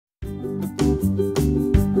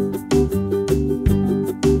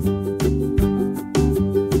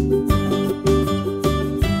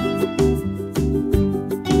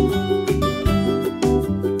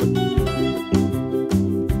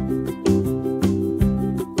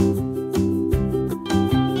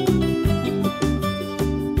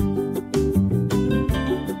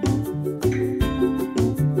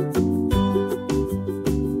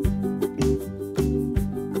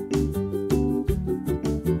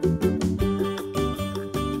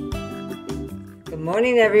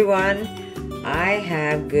morning, everyone. I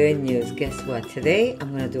have good news. Guess what? Today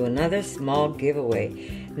I'm going to do another small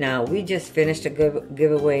giveaway. Now, we just finished a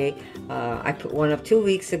giveaway. I put one up 2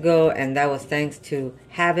 weeks ago, and that was thanks to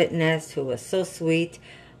Habit Nest, who was so sweet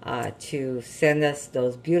to send us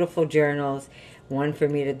those beautiful journals. One for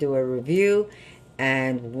me to do a review,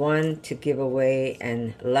 and one to give away.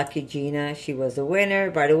 And lucky Gina, she was the winner.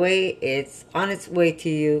 By the way, it's on its way to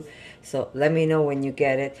you, so let me know when you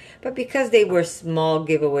get it. But because they were small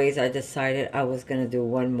giveaways, I decided I was going to do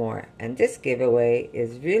one more. And this giveaway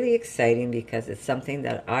is really exciting because it's something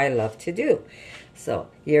that I love to do. So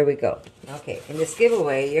here we go. Okay, in this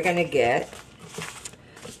giveaway, you're going to get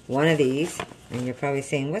one of these. And you're probably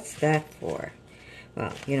saying, what's that for?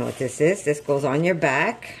 Well, you know what this is. This goes on your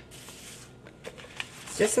back.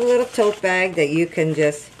 It's just a little tote bag that you can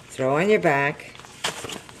just throw on your back.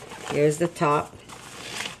 Here's the top.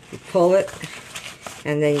 You pull it,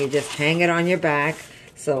 and then you just hang it on your back.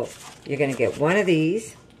 So you're going to get one of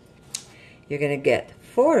these. You're going to get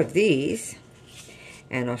 4 of these.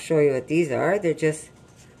 And I'll show you what these are. They're just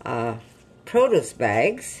produce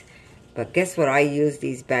bags. But guess what I use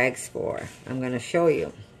these bags for? I'm going to show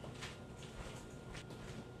you.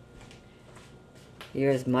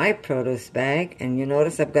 Here's my produce bag, and you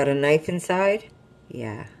notice I've got a knife inside?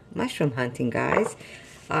 Yeah, mushroom hunting, guys.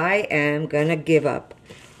 I am gonna give up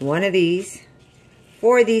one of these,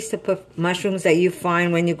 4 of these to put mushrooms that you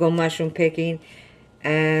find when you go mushroom picking.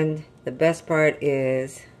 And the best part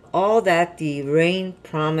is all that the rain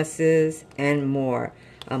promises and more.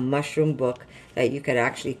 A mushroom book that you could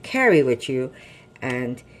actually carry with you,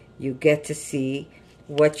 and you get to see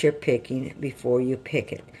what you're picking before you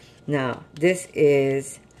pick it. Now, this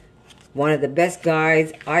is one of the best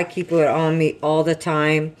guides. I keep it on me all the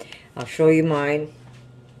time. I'll show you mine.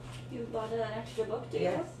 You bought an extra book too?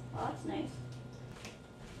 Yes. Oh, that's nice.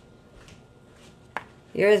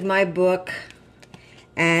 Here's my book,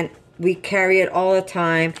 and we carry it all the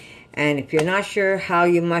time. And if you're not sure how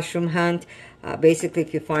you mushroom hunt, basically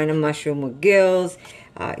if you find a mushroom with gills,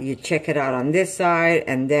 you check it out on this side,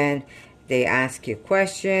 and then they ask you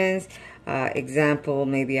questions. Example,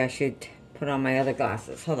 maybe I should put on my other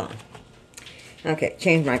glasses. Hold on. Okay,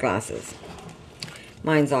 change my glasses.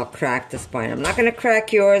 Mine's all cracked, the spine. I'm not going to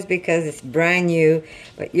crack yours because it's brand new,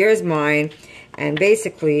 but here's mine. And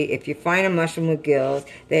basically, if you find a mushroom with gills,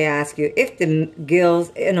 they ask you if the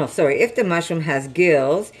if the mushroom has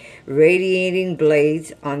gills, radiating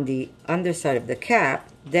blades on the underside of the cap,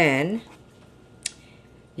 then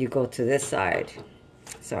you go to this side.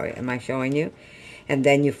 Sorry, am I showing you? And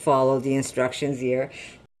then you follow the instructions here.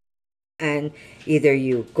 And either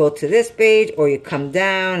you go to this page or you come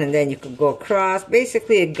down, and then you can go across.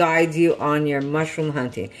 Basically, it guides you on your mushroom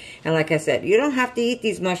hunting. And like I said, you don't have to eat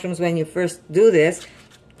these mushrooms when you first do this,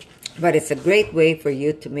 but it's a great way for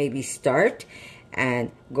you to maybe start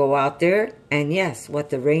and go out there. And yes, what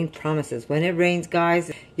the rain promises. When it rains,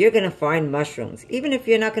 guys, you're going to find mushrooms. Even if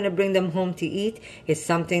you're not going to bring them home to eat, it's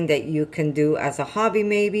something that you can do as a hobby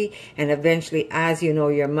maybe. And eventually, as you know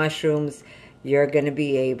your mushrooms, you're going to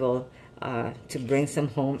be able to bring some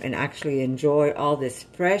home and actually enjoy all this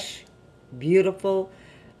fresh, beautiful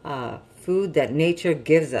food that nature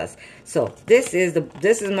gives us. So this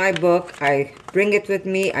is my book. I bring it with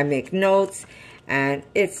me. I make notes, and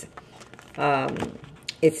it's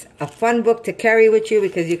a fun book to carry with you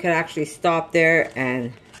because you can actually stop there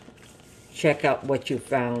and check out what you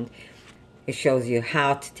found. It shows you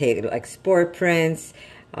how to take like spore prints.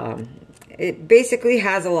 It basically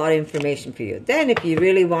has a lot of information for you. Then if you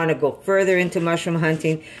really want to go further into mushroom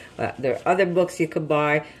hunting, there are other books you could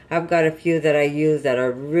buy. I've got a few that I use that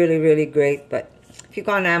are really, really great. But if you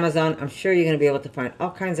go on Amazon, I'm sure you're going to be able to find all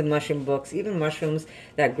kinds of mushroom books, even mushrooms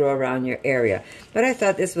that grow around your area. But I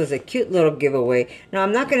thought this was a cute little giveaway. Now,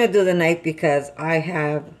 I'm not going to do the knife because I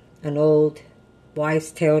have an old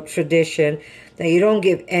wives' tale tradition that you don't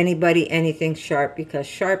give anybody anything sharp, because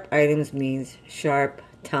sharp items means sharp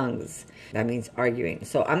tongues. That means arguing.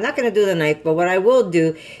 So I'm not going to do the knife, but what I will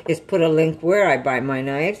do is put a link where I buy my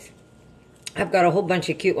knives. I've got a whole bunch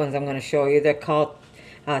of cute ones I'm going to show you. They're called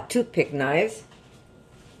toothpick knives.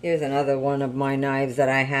 Here's another one of my knives that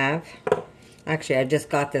I have. Actually, I just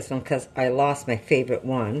got this one because I lost my favorite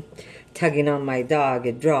one. Tugging on my dog,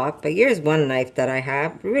 it dropped. But here's one knife that I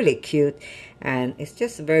have, really cute. And it's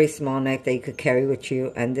just a very small knife that you could carry with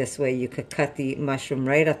you. And this way you could cut the mushroom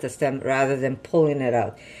right at the stem rather than pulling it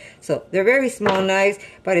out. So they're very small knives,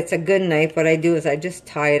 but it's a good knife. What I do is I just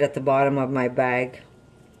tie it at the bottom of my bag.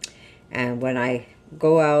 And when I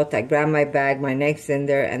go out, I grab my bag, my knife's in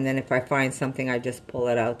there, and then if I find something, I just pull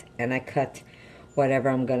it out and I cut whatever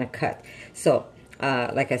I'm going to cut. So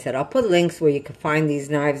Like I said, I'll put links where you can find these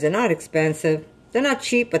knives. They're not expensive. They're not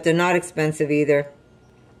cheap, but they're not expensive either.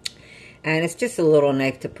 And it's just a little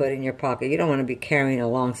knife to put in your pocket. You don't want to be carrying a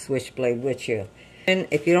long switchblade with you. And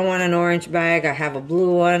if you don't want an orange bag, I have a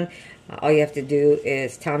blue one. All you have to do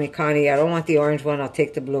is tell me, Connie, I don't want the orange one, I'll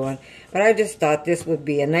take the blue one. But I just thought this would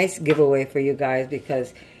be a nice giveaway for you guys,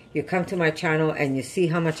 because you come to my channel and you see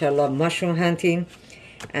how much I love mushroom hunting.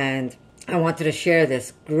 And I wanted to share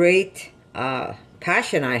this great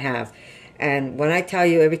passion I have. And when I tell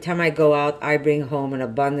you, every time I go out, I bring home an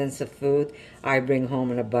abundance of food. I bring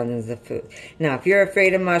home an abundance of food. Now, if you're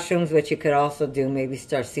afraid of mushrooms, what you could also do, maybe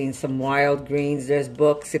start seeing some wild greens. There's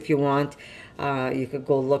books if you want. You could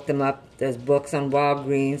go look them up. There's books on wild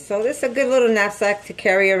greens. So this is a good little knapsack to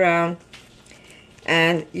carry around.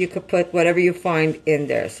 And you could put whatever you find in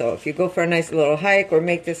there. So if you go for a nice little hike or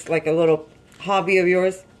make this like a little hobby of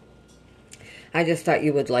yours, I just thought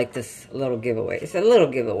you would like this little giveaway. It's a little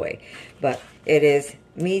giveaway, but it is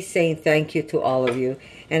me saying thank you to all of you.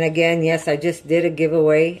 And again, yes, I just did a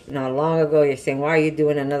giveaway not long ago. You're saying, why are you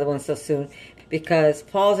doing another one so soon? Because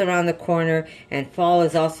fall's around the corner, and fall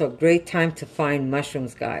is also a great time to find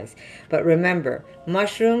mushrooms, guys. But remember,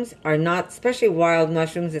 mushrooms are not, especially wild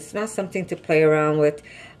mushrooms, it's not something to play around with.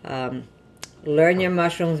 Learn your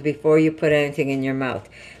mushrooms before you put anything in your mouth.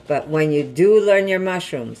 But when you do learn your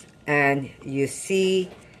mushrooms, and you see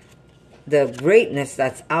the greatness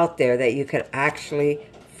that's out there that you could actually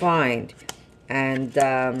find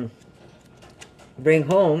and bring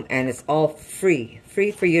home, and it's all free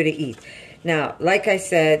for you to eat. Now, like I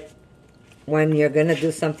said, when you're going to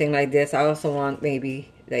do something like this, I also want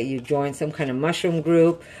maybe that you join some kind of mushroom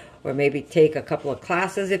group, or maybe take a couple of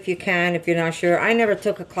classes if you can, if you're not sure. I never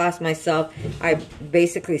took a class myself. I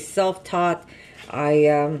basically self-taught.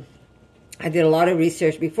 I did a lot of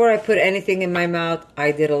research. Before I put anything in my mouth,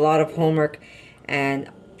 I did a lot of homework and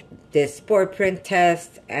did sport print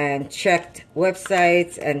tests and checked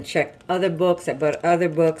websites and checked other books about other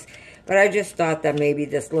books. But I just thought that maybe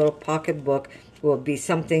this little pocket book will be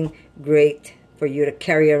something great for you to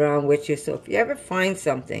carry around with you. So if you ever find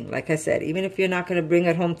something, like I said, even if you're not going to bring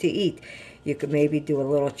it home to eat, you could maybe do a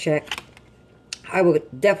little check. I would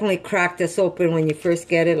definitely crack this open when you first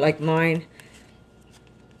get it, like mine.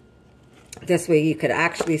 This way you could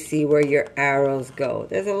actually see where your arrows go.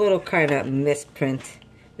 There's a little kind of misprint.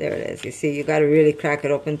 There it is. You see, you got to really crack it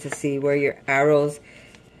open to see where your arrows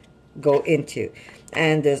go into.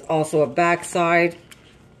 And there's also a back side.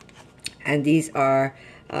 And these are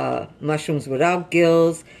mushrooms without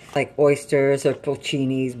gills, like oysters or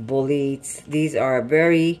porcinis, boletes. These are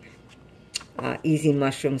very easy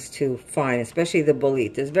mushrooms to find, especially the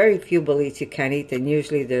bolete. There's very few boletes you can eat, and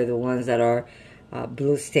usually they're the ones that are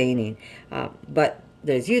blue staining. But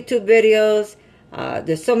there's YouTube videos.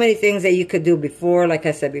 There's so many things that you could do before, like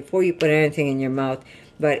I said, before you put anything in your mouth.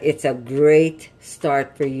 But it's a great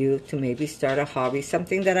start for you to maybe start a hobby,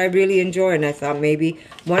 something that I really enjoy, and I thought maybe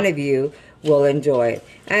one of you will enjoy it.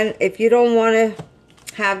 And if you don't want to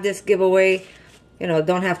have this giveaway, you know,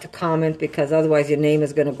 don't have to comment, because otherwise your name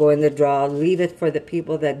is going to go in the draw. Leave it for the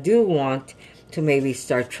people that do want to maybe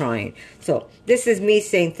start trying. So this is me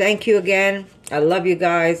saying thank you again. I love you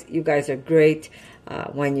guys. You guys are great.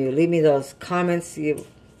 When you leave me those comments,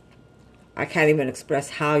 I can't even express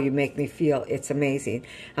how you make me feel. It's amazing.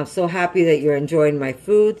 I'm so happy that you're enjoying my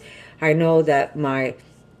food. I know that my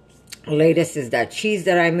latest is that cheese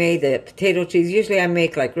that I made, the potato cheese. Usually I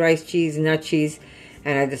make like rice cheese, nut cheese,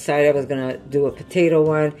 and I decided I was going to do a potato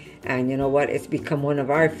one. And you know what? It's become one of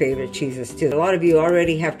our favorite cheeses too. A lot of you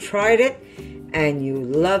already have tried it and you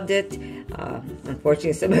loved it.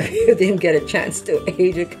 Unfortunately, some of you didn't get a chance to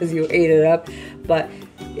age it because you ate it up. But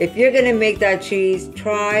if you're going to make that cheese,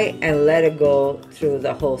 try and let it go through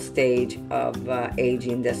the whole stage of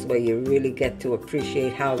aging. This way you really get to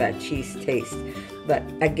appreciate how that cheese tastes. But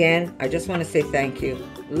again, I just want to say thank you.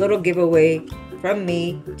 A little giveaway from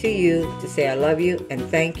me to you to say I love you and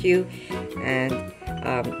thank you. And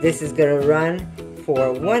this is going to run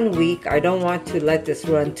for 1 week. I don't want to let this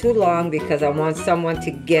run too long because I want someone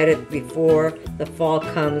to get it before the fall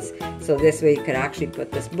comes. So this way you could actually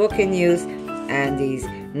put this book in use and these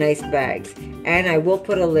nice bags. And I will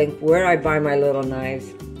put a link where I buy my little knives.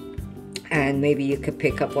 And maybe you could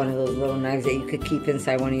pick up one of those little knives that you could keep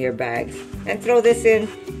inside one of your bags. And throw this in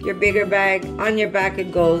your bigger bag. On your back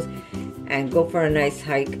it goes. And go for a nice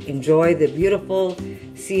hike. Enjoy the beautiful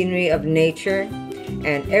scenery of nature.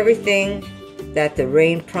 And everything that the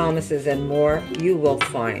rain promises and more, you will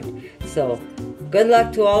find. So, good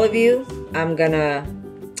luck to all of you. I'm gonna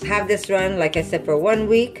have this run, like I said, for 1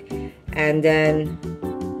 week. And then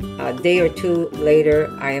a day or two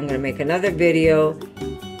later, I am going to make another video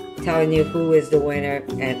telling you who is the winner,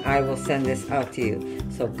 and I will send this out to you.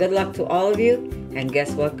 So good luck to all of you, and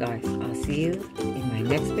guess what, guys? I'll see you in my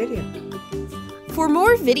next video. For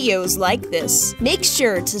more videos like this, make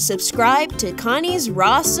sure to subscribe to Connie's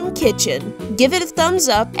RAWsome Kitchen, give it a thumbs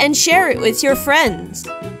up, and share it with your friends.